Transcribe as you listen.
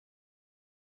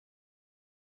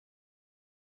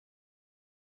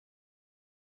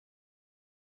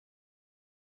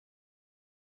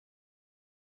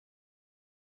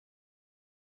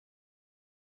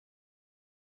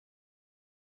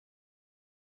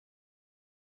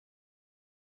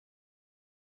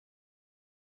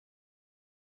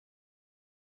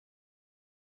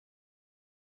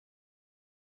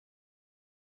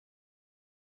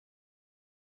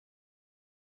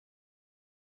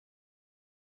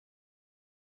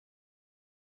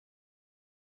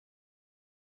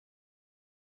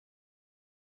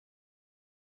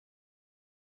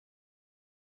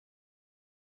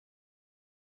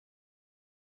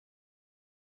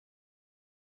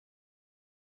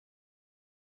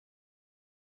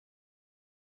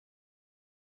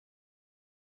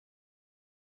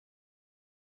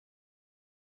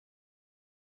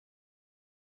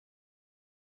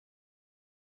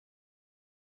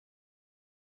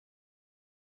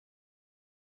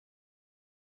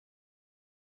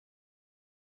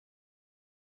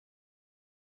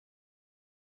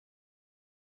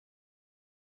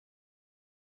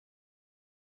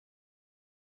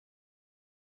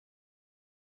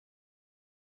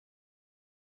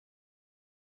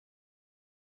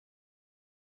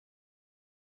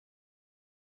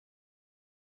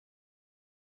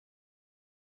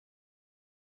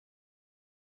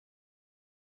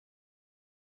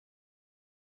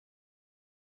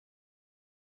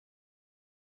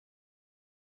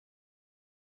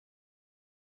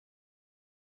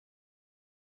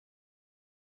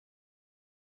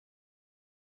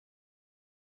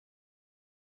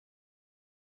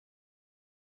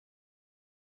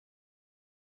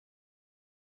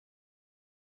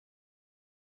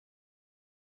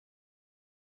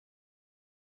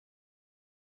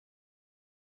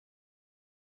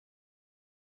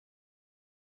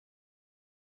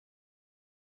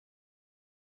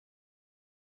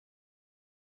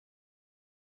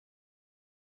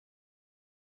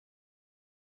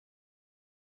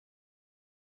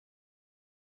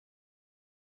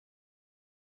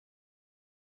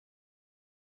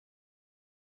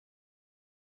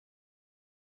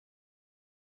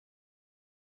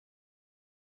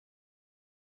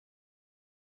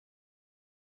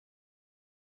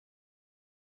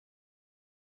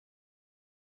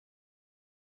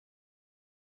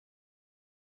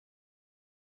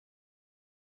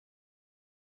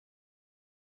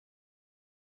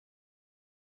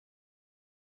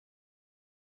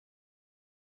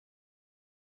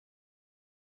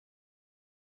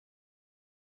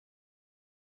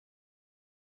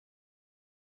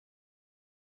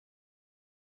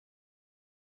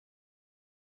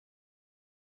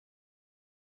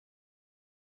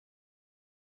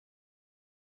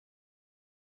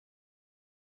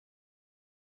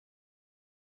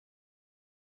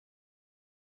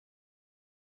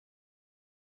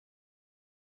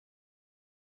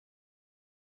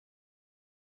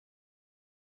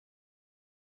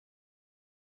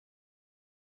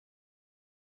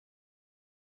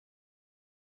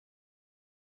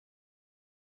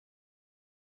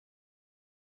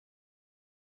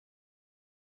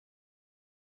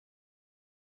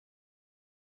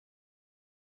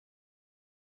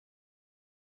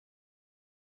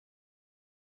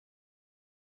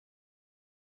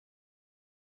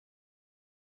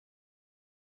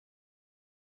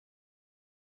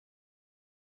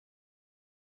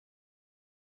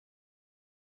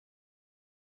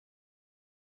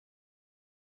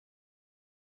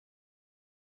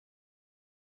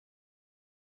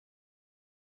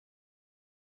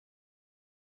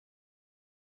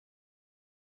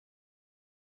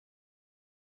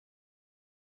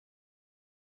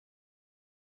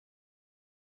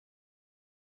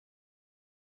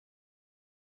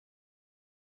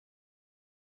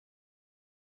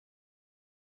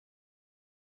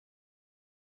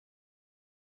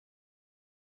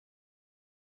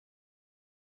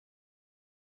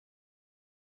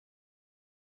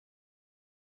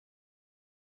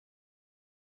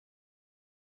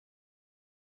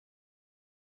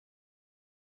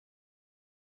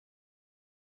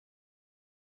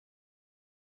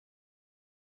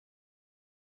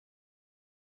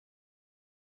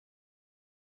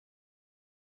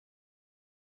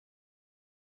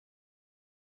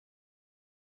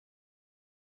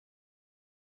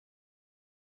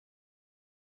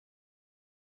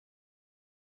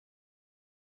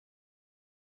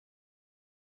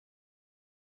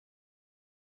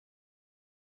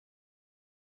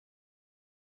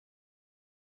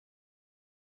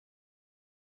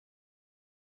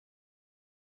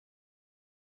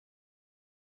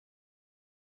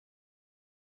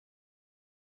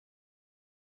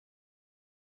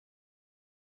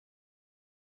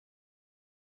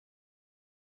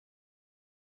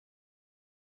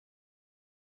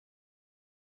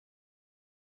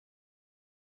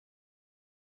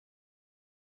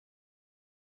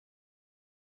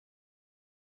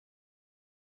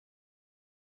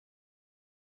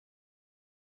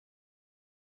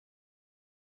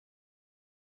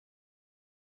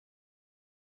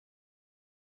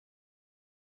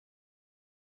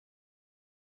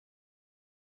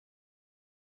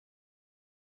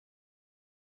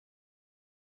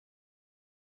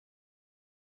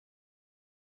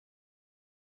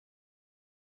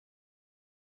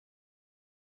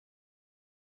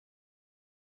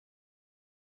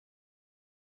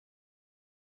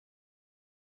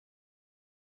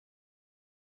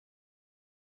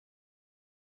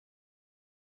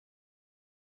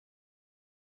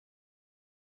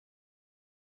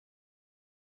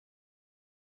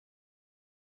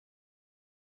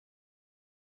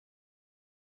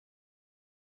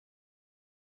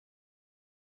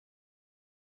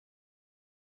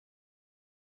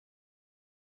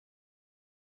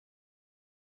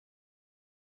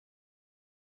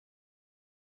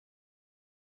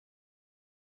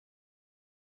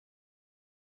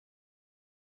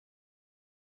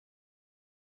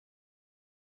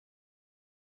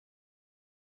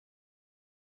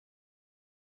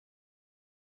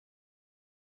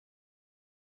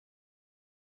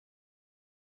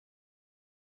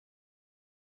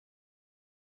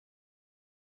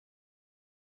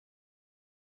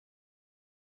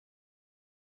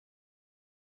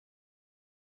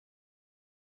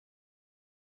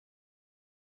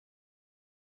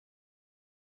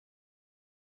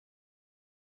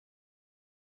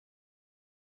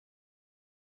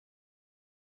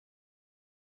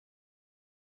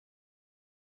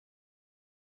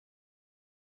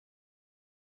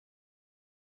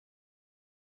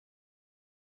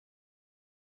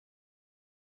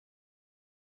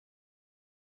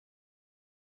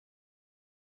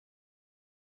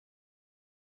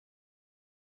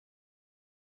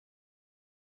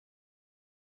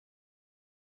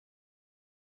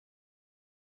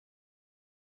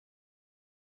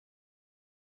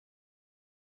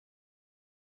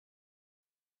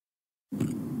See,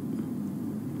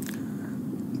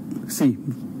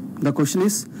 the question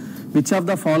is, which of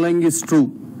the following is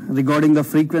true regarding the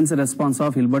frequency response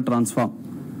of Hilbert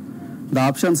transform? The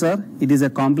options are, it is a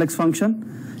complex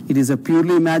function, it is a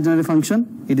purely imaginary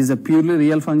function, it is a purely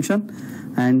real function,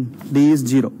 and D is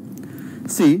 0.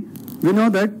 See, we know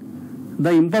that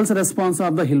the impulse response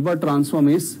of the Hilbert transform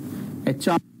is h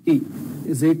of t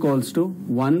is equals to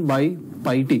 1 by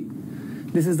pi t.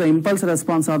 This is the impulse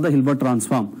response of the Hilbert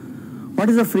transform. What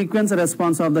is the frequency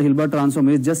response of the Hilbert transform?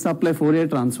 Is just apply Fourier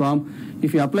transform.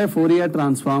 If you apply Fourier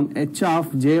transform, h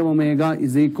of j omega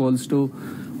is equals to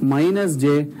minus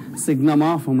j signum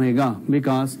of omega,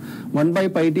 because 1 by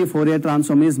pi t Fourier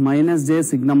transform is minus j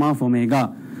signum of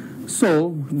omega. So,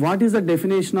 what is the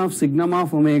definition of signum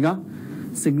of omega?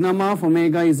 Signum of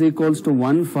omega is equals to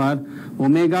 1 for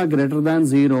omega greater than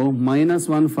 0, minus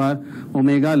 1 for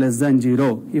omega less than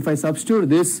 0. If I substitute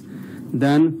this,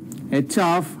 then h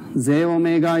of j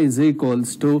omega is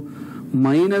equals to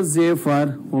minus j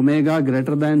for omega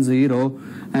greater than 0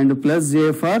 and plus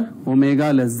j for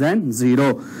omega less than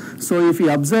 0. So if you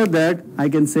observe that, I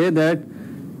can say that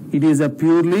it is a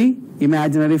purely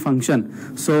imaginary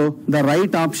function. So the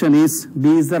right option is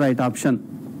B is the right option.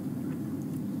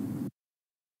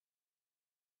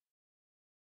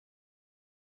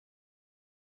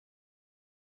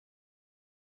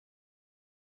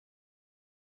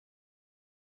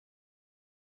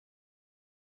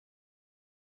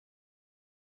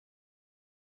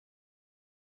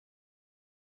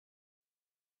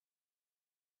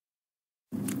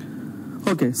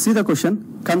 Okay, see the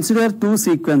question. Consider two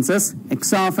sequences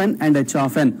x of n and h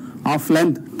of n of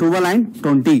length 12 and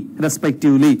 20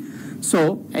 respectively.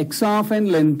 So x of n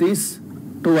length is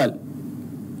 12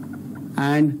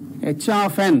 and h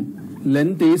of n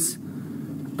length is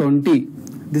 20.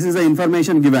 This is the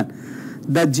information given.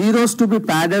 The zeros to be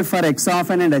padded for x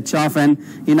of n and h of n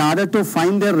in order to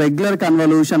find their regular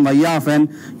convolution y of n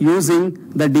using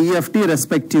the DFT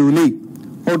respectively.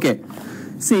 Okay.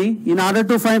 See, in order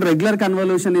to find regular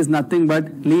convolution is nothing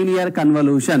but linear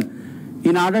convolution.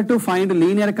 In order to find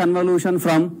linear convolution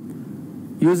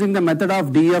from using the method of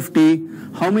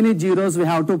DFT, how many zeros we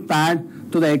have to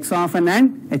pad to the x of n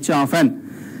and h of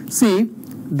n? See,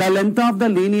 the length of the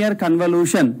linear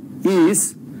convolution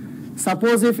is,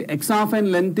 suppose if x of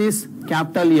n length is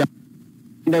capital N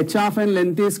and h of n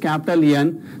length is capital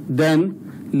N,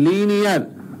 then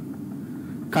linear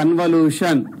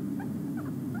convolution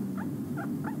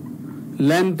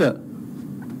length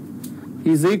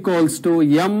is equals to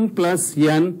m plus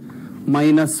n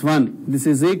minus 1. This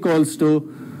is equals to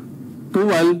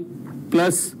 12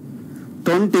 plus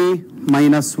 20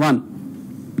 minus 1.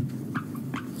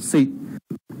 See,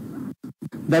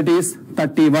 that is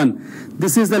 31.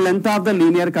 This is the length of the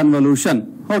linear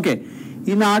convolution. Okay.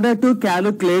 In order to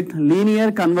calculate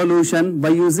linear convolution by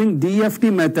using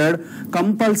DFT method,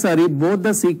 compulsory both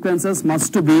the sequences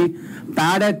must be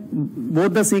padded,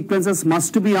 both the sequences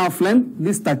must be of length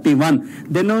this 31.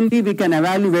 Then only we can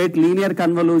evaluate linear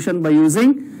convolution by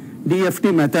using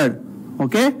DFT method.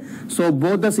 Okay, so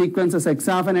both the sequences x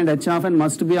of n and h of n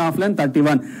must be of length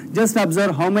 31. Just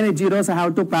observe how many zeros I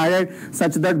have to pad it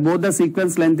such that both the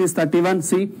sequence length is 31.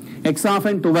 See, x of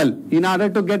n 12. In order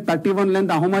to get 31 length,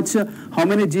 how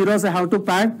many zeros I have to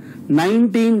pad?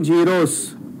 19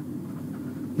 zeros.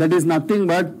 That is nothing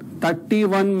but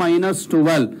 31 minus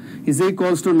 12 is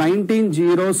equals to 19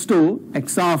 zeros to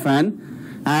x of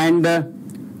n, and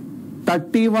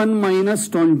 31 minus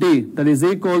 20, that is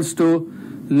equals to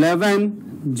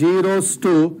 11 zeros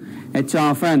to h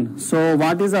of n. So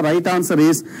what is the right answer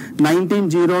is 19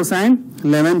 zeros and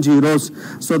 11 zeros.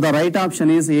 So the right option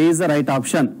is A is the right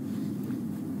option.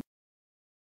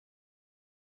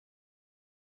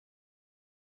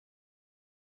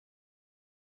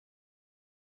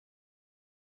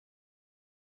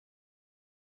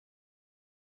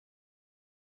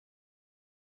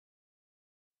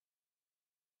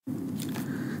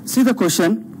 See the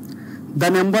question. The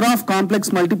number of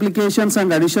complex multiplications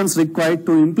and additions required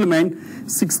to implement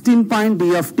 16-point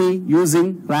DFT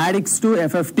using radix to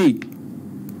FFT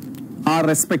are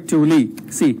respectively.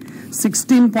 See,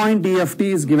 16-point DFT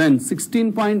is given.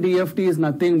 16-point DFT is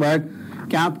nothing but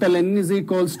capital N is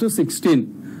equals to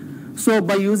 16. So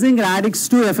by using radix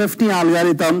to FFT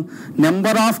algorithm,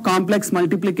 number of complex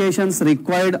multiplications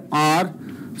required are,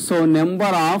 so number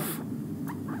of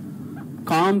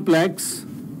complex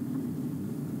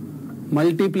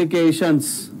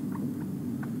multiplications.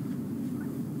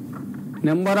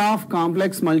 Number of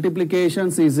complex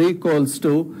multiplications is equals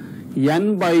to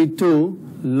n by 2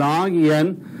 log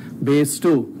n base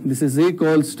 2. This is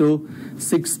equals to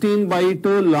 16 by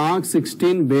 2 log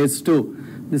 16 base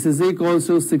 2. This is equals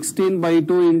to 16 by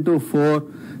 2 into 4.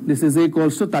 This is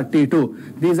equals to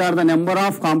 32. These are the number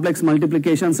of complex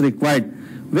multiplications required.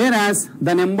 Whereas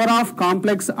the number of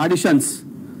complex additions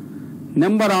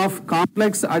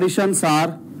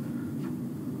are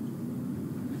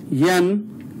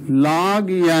n log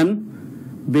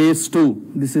n base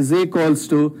 2. This is equals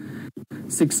to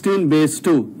 16 base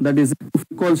 2. That is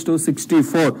equals to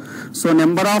 64. So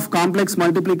number of complex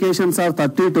multiplications are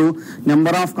 32.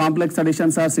 Number of complex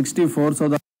additions are 64. So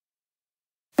the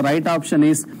right option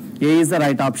is A is the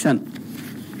right option.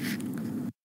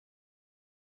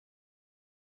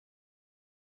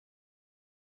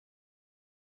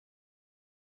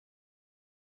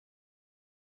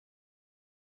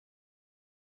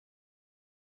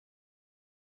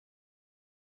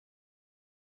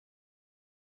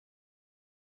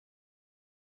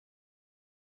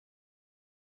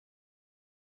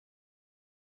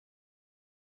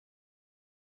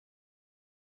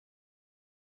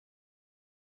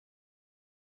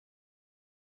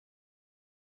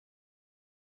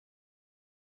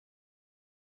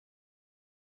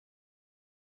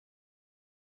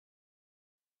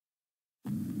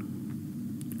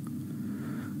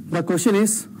 The question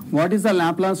is, what is the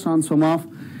Laplace transform of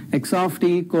x of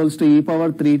t equals to e power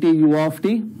 3t u of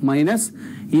t minus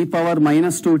e power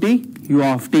minus 2t u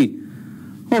of t?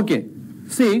 Okay,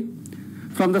 see,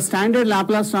 from the standard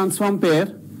Laplace transform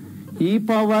pair, e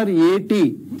power at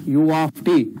u of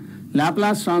t,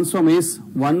 Laplace transform is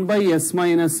 1 by s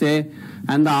minus a,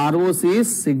 and the ROC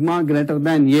is sigma greater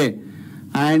than a.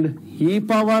 And e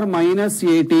power minus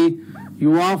at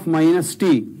u of minus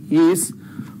t is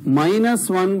minus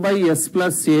 1 by s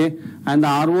plus a, and the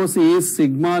ROC is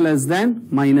sigma less than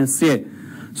minus a.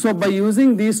 So by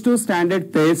using these two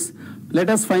standard pairs,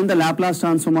 let us find the Laplace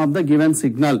transform of the given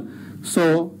signal.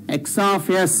 So x of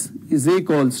s is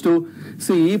equals to,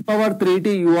 see, e power 3t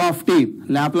u of t,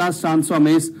 Laplace transform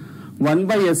is 1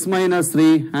 by s minus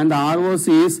 3, and the ROC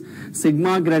is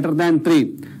sigma greater than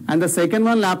 3. And the second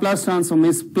one Laplace transform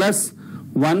is plus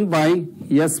 1 by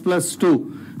s plus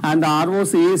 2. And the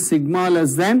ROC is sigma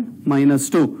less than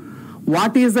minus 2.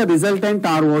 What is the resultant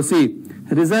ROC?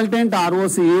 Resultant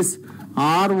ROC is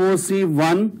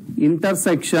ROC1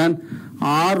 intersection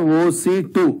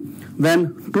ROC2.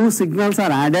 When two signals are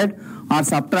added or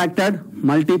subtracted,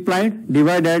 multiplied,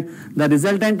 divided, the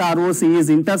resultant ROC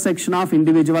is intersection of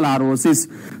individual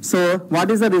ROCs. So what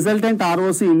is the resultant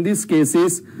ROC in this case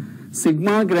is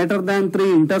sigma greater than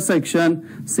 3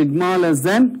 intersection sigma less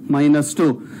than minus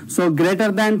 2. So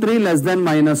greater than 3 less than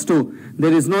minus 2.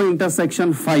 There is no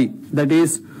intersection phi. That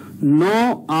is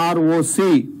no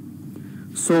ROC.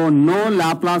 So no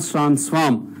Laplace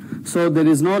transform. So there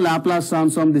is no Laplace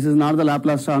transform. This is not the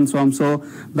Laplace transform. So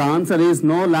the answer is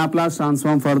no Laplace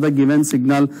transform for the given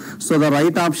signal. So the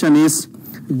right option is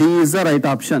D is the right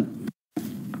option.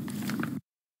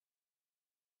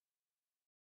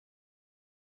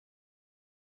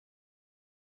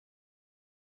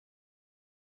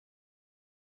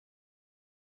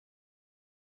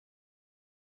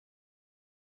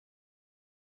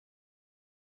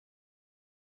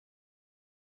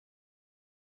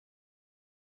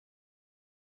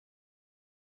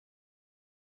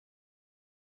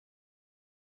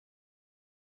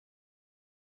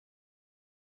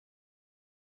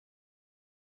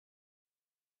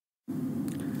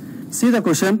 See the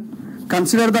question.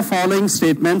 Consider the following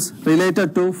statements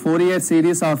related to Fourier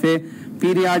series of a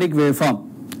periodic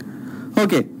waveform.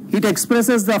 Okay, it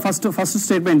expresses the first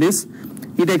statement is,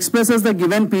 it expresses the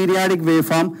given periodic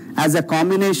waveform as a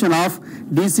combination of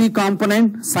DC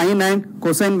component, sine and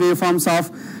cosine waveforms of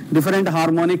different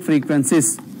harmonic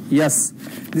frequencies. Yes,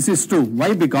 this is true.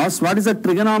 Why? Because what is the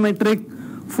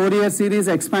trigonometric Fourier series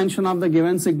expansion of the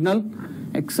given signal?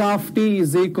 X of t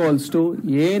is equals to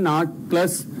a naught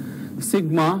plus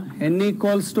sigma n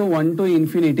equals to 1 to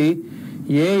infinity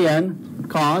a n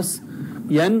cos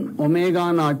n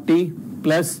omega naught t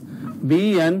plus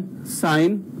b n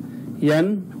sin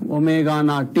n omega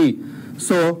naught t.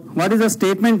 So what is the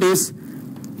statement is,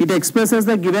 it expresses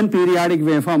the given periodic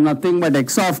waveform, nothing but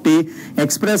x of t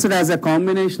expressed as a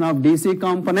combination of DC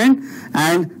component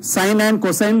and sine and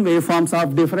cosine waveforms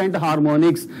of different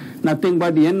harmonics. Nothing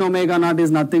but n omega naught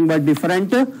is nothing but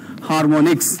different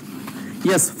harmonics.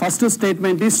 Yes, first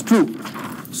statement is true.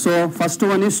 So first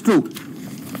one is true.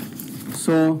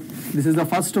 So this is the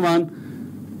first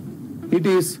one. It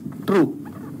is true.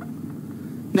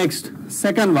 Next,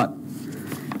 second one.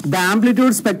 The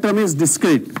amplitude spectrum is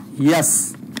discrete.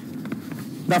 Yes.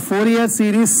 The Fourier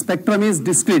series spectrum is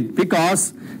discrete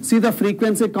because see the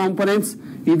frequency components,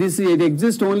 it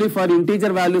exists only for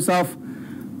integer values of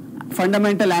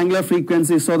fundamental angular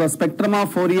frequency. So the spectrum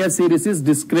of Fourier series is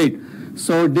discrete.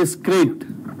 So discrete.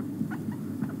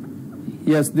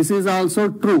 Yes, this is also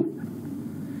true.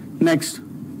 Next,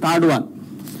 third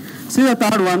one. See the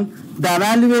third one. The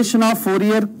evaluation of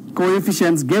Fourier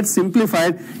coefficients gets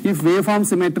simplified if waveform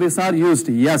symmetries are used.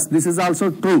 Yes, this is also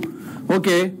true.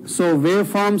 Okay, so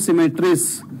waveform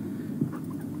symmetries.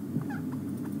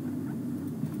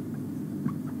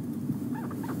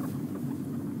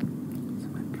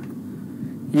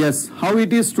 Yes, how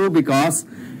it is true? Because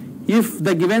if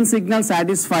the given signal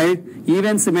satisfied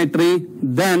even symmetry,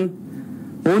 then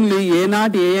only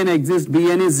A0, AN exists,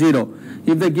 BN is 0.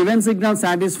 If the given signal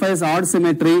satisfies odd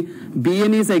symmetry,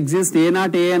 BN is exists,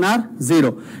 A0, AN are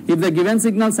 0. If the given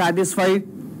signal satisfies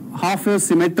half-wave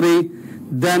symmetry,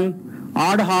 then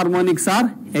odd harmonics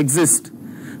are exist.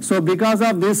 So because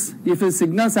of this, if a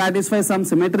signal satisfies some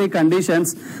symmetry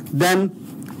conditions, then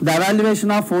the evaluation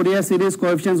of Fourier series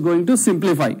coefficient is going to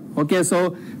simplify. Okay,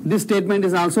 so this statement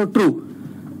is also true.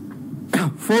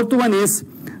 Fourth one is,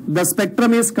 the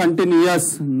spectrum is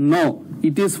continuous. No,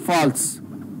 it is false.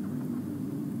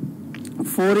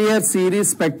 Fourier series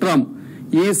spectrum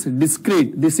is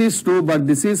discrete. This is true, but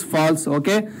this is false.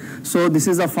 Okay, so this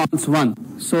is a false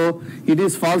one. So it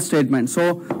is false statement.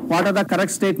 So what are the correct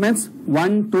statements?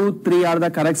 1, 2, 3 are the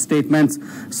correct statements.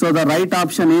 So the right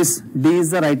option is D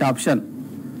is the right option.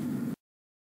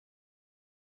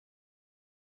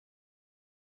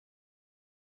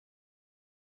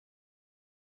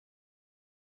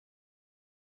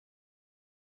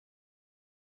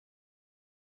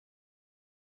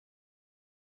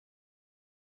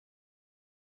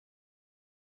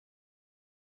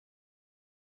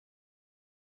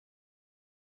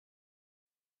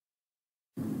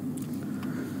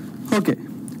 Okay,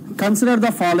 consider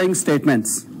the following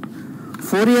statements.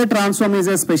 Fourier transform is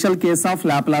a special case of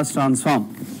Laplace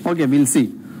transform. Okay, we'll see.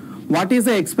 What is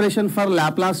the expression for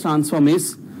Laplace transform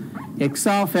is x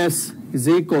of s is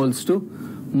equals to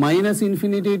minus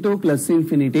infinity to plus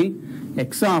infinity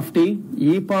x of t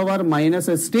e power minus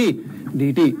st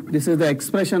dt. This is the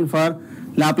expression for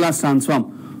Laplace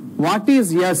transform. What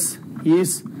is s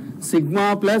is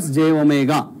sigma plus j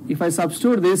omega. If I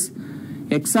substitute this,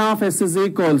 x of s is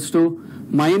equals to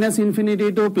minus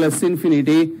infinity to plus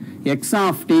infinity x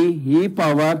of t e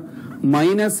power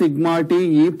minus sigma t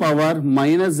e power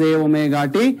minus j omega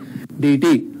t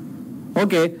dt.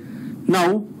 Okay,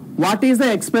 now what is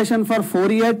the expression for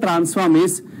Fourier transform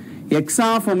is x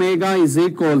of omega is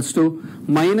equals to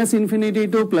minus infinity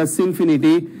to plus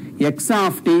infinity x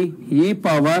of t e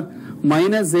power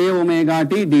minus j omega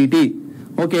t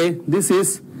dt. Okay, this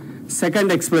is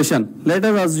second expression. Let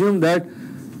us assume that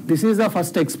this is the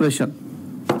first expression.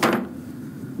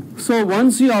 So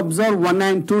once you observe 1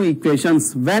 and 2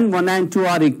 equations, when 1 and 2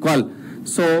 are equal,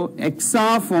 so x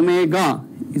of omega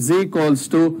is equals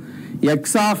to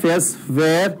x of s,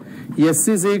 where s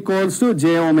is equals to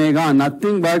j omega,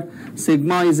 nothing but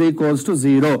sigma is equals to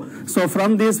 0. So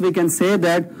from this we can say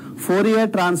that Fourier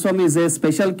transform is a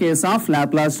special case of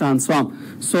Laplace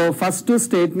transform. So first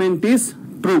statement is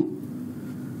true.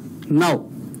 Now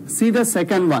see the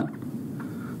second one.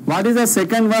 What is the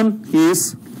second one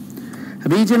is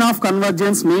region of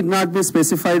convergence need not be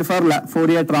specified for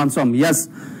Fourier transform. Yes,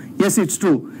 it's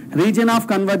true. Region of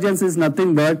convergence is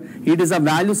nothing but it is the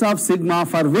values of sigma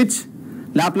for which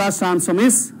Laplace transform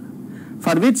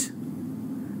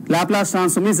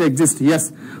is exist.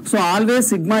 Yes. So always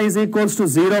sigma is equals to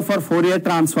 0 for Fourier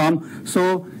transform.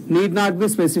 So need not be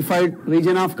specified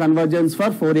region of convergence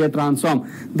for Fourier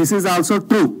transform. This is also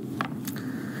true.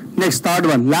 Next, third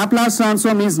one. Laplace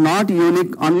transform is not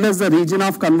unique unless the region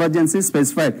of convergence is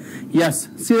specified. Yes.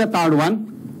 See the third one.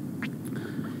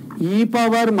 E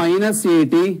power minus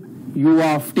at u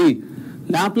of t.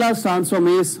 Laplace transform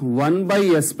is 1 by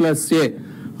s plus a.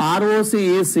 ROC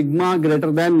is sigma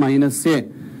greater than minus a.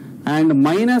 And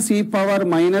minus e power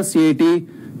minus at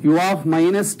u of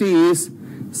minus t is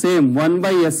same 1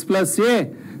 by s plus a,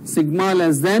 sigma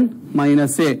less than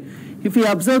minus a. If we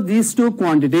observe these two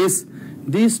quantities,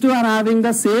 these two are having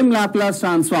the same Laplace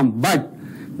transform, but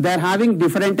they are having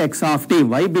different x of t.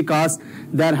 Why? Because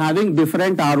they are having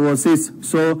different ROCs.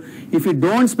 So if you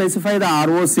don't specify the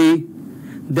ROC,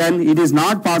 then it is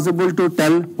not possible to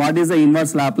tell what is the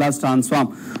inverse Laplace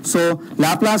transform. So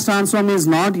Laplace transform is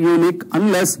not unique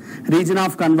unless region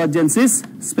of convergence is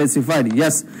specified.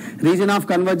 Yes, region of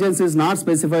convergence is not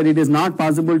specified. It is not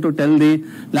possible to tell the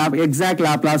exact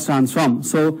Laplace transform.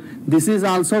 So this is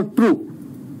also true.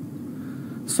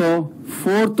 So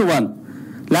fourth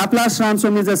one, Laplace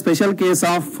transform is a special case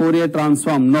of Fourier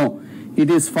transform. No, it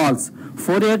is false.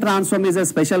 Fourier transform is a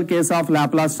special case of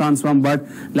Laplace transform, but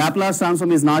Laplace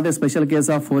transform is not a special case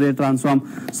of Fourier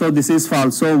transform. So this is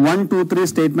false. So 1, 2, 3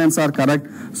 statements are correct.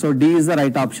 So D is the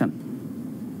right option.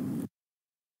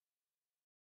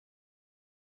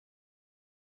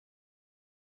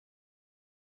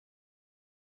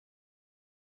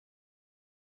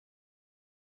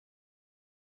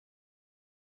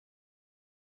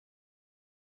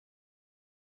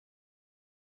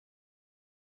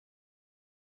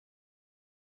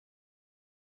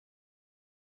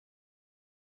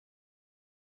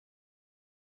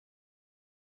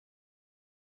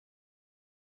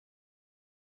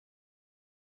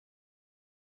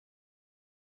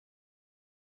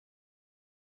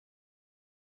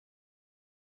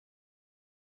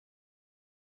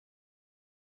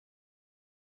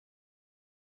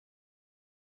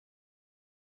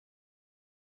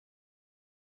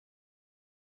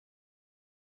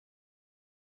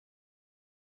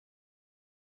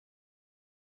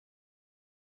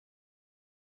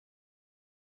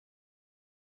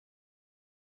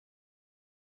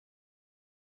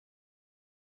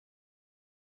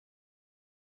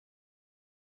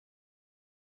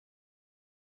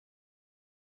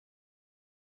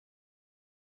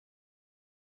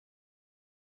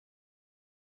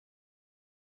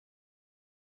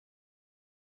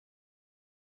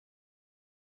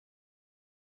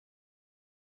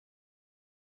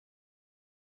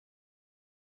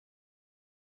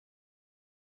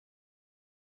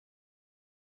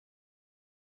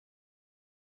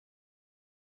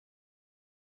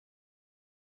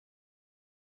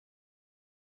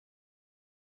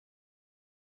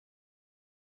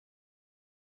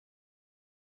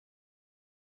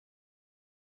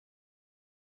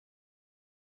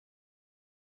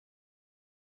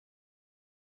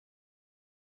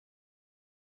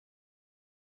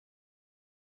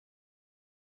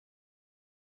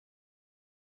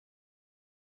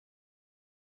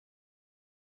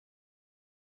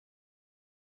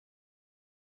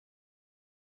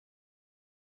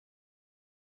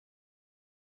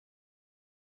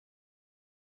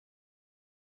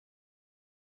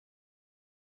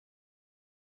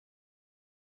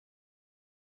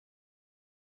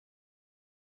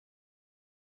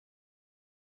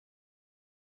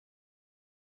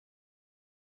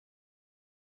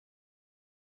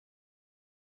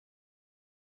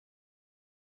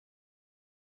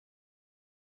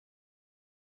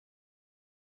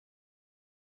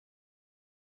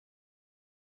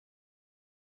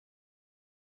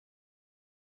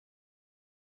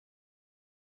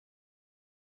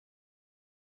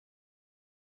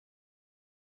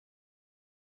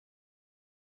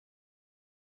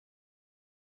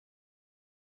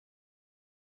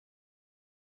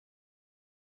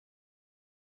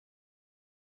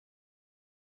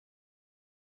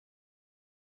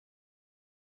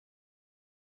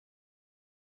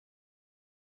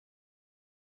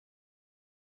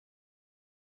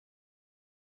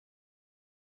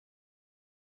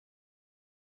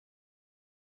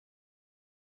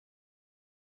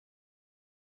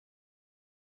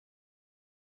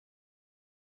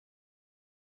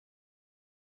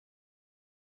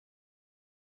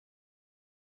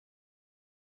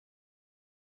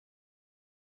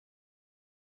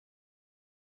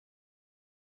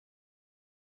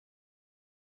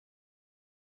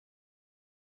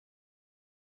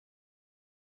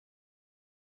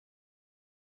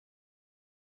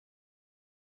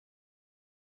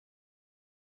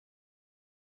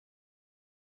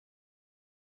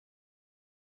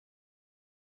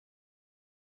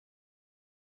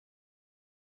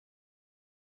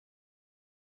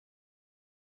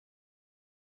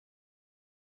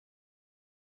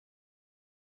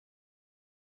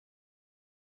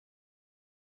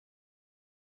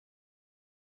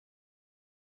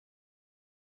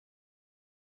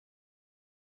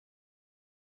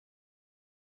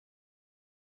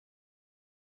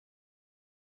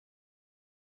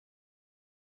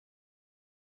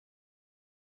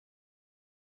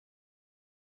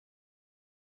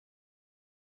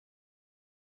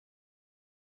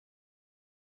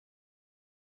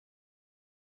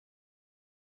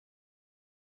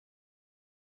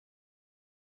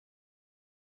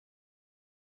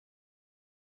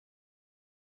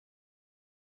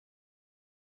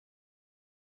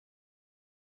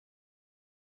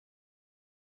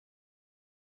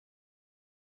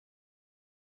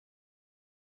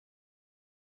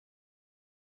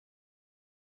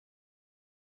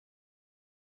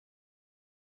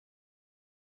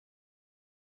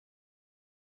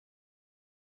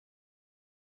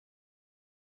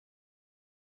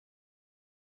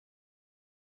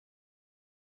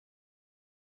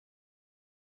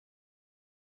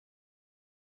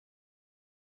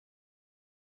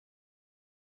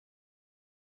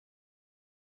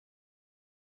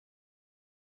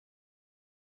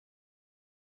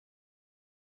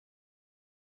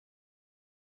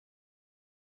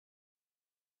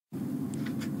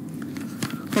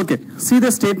 Okay, see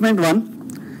the statement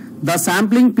 1. The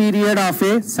sampling period of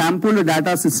a sampled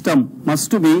data system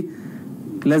must be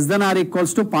less than or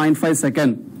equals to 0.5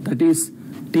 second. That is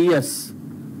TS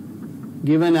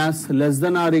given as less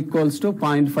than or equals to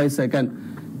 0.5 second.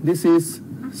 This is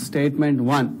statement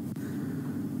 1.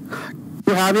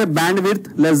 You have a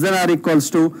bandwidth less than or equals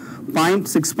to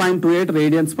 6.28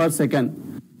 radians per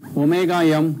second. Omega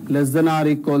m less than or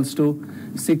equals to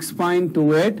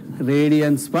 6.28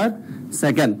 radians per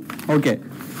second. Okay.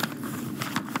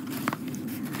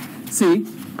 See,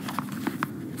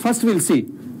 first we'll see.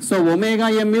 So omega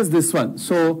m is this one.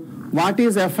 So what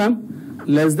is Fm?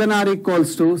 Less than or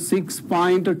equals to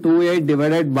 6.28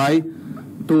 divided by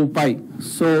 2 pi.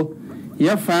 So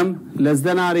Fm less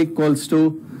than or equals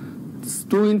to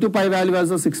 2 into pi value as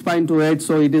a 6.28,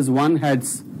 so it is 1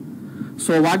 hertz.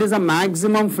 So what is the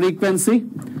maximum frequency?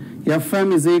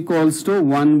 Fm is equals to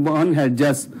 1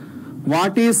 hertz.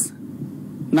 What is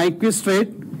Nyquist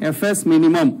rate? Fs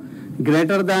minimum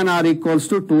greater than or equals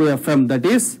to 2 Fm. That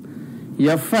is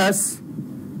Fs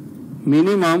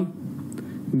minimum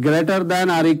greater than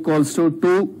or equals to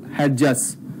 2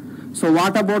 hertz. So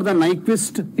what about the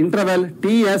Nyquist interval?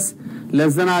 Ts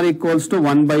less than or equals to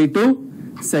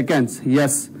 1/2 seconds.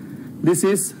 Yes, this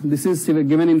is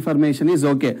given information is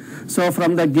okay. So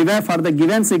from the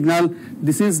given signal,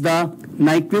 this is the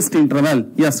Nyquist interval.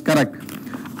 Yes, correct.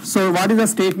 So what is the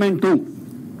statement 2?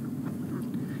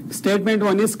 Statement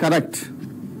 1 is correct.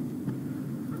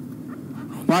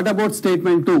 What about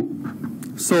statement 2?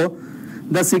 So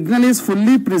the signal is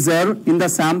fully preserved in the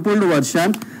sampled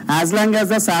version as long as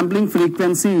the sampling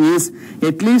frequency is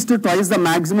at least twice the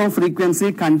maximum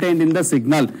frequency contained in the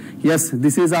signal. Yes,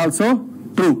 this is also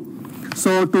true.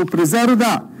 So to preserve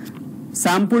the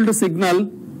sampled signal,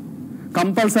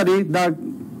 compulsory the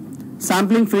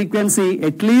sampling frequency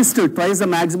at least twice the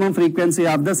maximum frequency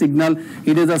of the signal.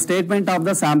 It is a statement of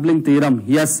the sampling theorem.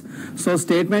 Yes. So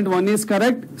statement 1 is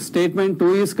correct, statement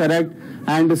 2 is correct,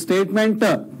 and statement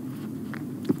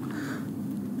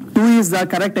 2 is the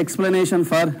correct explanation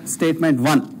for statement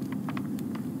 1.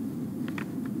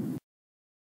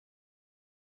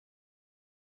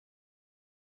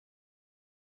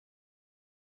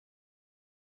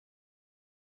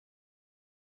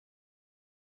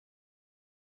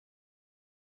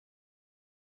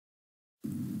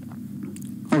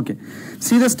 Okay,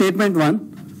 see the statement 1.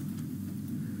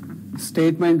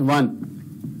 Statement 1.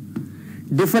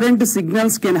 Different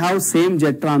signals can have same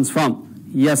jet transform.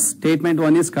 Yes, statement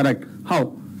 1 is correct.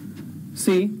 How?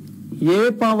 See,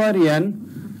 a power n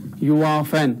u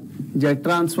of n jet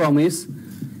transform is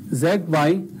z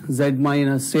by z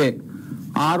minus a.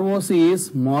 ROC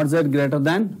is mod z greater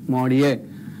than mod a.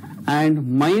 And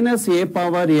minus a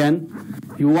power n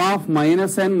u of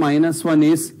minus n minus 1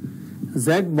 is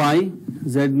z by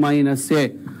z minus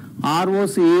a.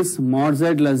 ROC is mod z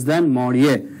less than mod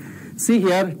a. See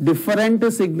here, different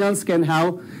signals can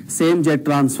have same jet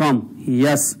transform.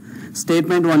 Yes,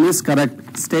 statement 1 is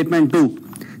correct. Statement 2.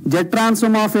 Jet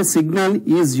transform of a signal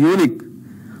is unique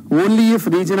only if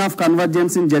region of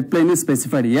convergence in jet plane is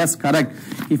specified. Yes, correct.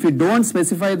 If you don't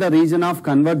specify the region of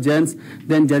convergence,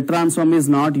 then jet transform is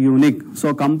not unique.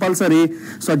 So compulsory,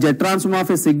 so jet transform of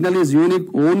a signal is unique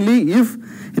only if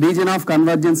region of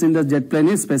convergence in the jet plane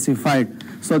is specified.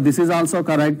 So this is also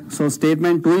correct. So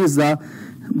statement 2 is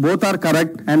both are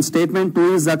correct, and statement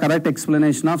 2 is the correct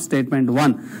explanation of statement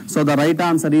 1. So the right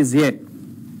answer is A.